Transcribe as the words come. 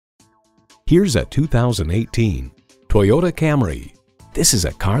Here's a 2018 Toyota Camry. This is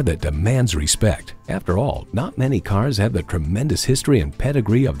a car that demands respect. After all, not many cars have the tremendous history and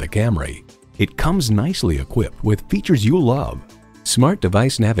pedigree of the Camry. It comes nicely equipped with features you love: smart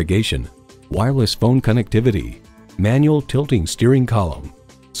device navigation, wireless phone connectivity, manual tilting steering column,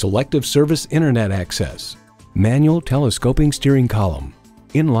 selective service internet access, manual telescoping steering column,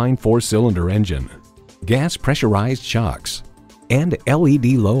 inline 4-cylinder engine, gas pressurized shocks, and LED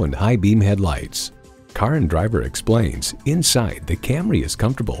low and high beam headlights. Car and Driver explains, inside, the Camry is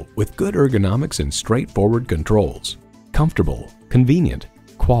comfortable with good ergonomics and straightforward controls. Comfortable, convenient,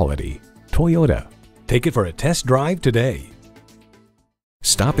 quality. Toyota. Take it for a test drive today.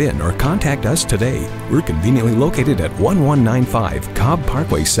 Stop in or contact us today. We're conveniently located at 1195 Cobb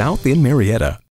Parkway South in Marietta.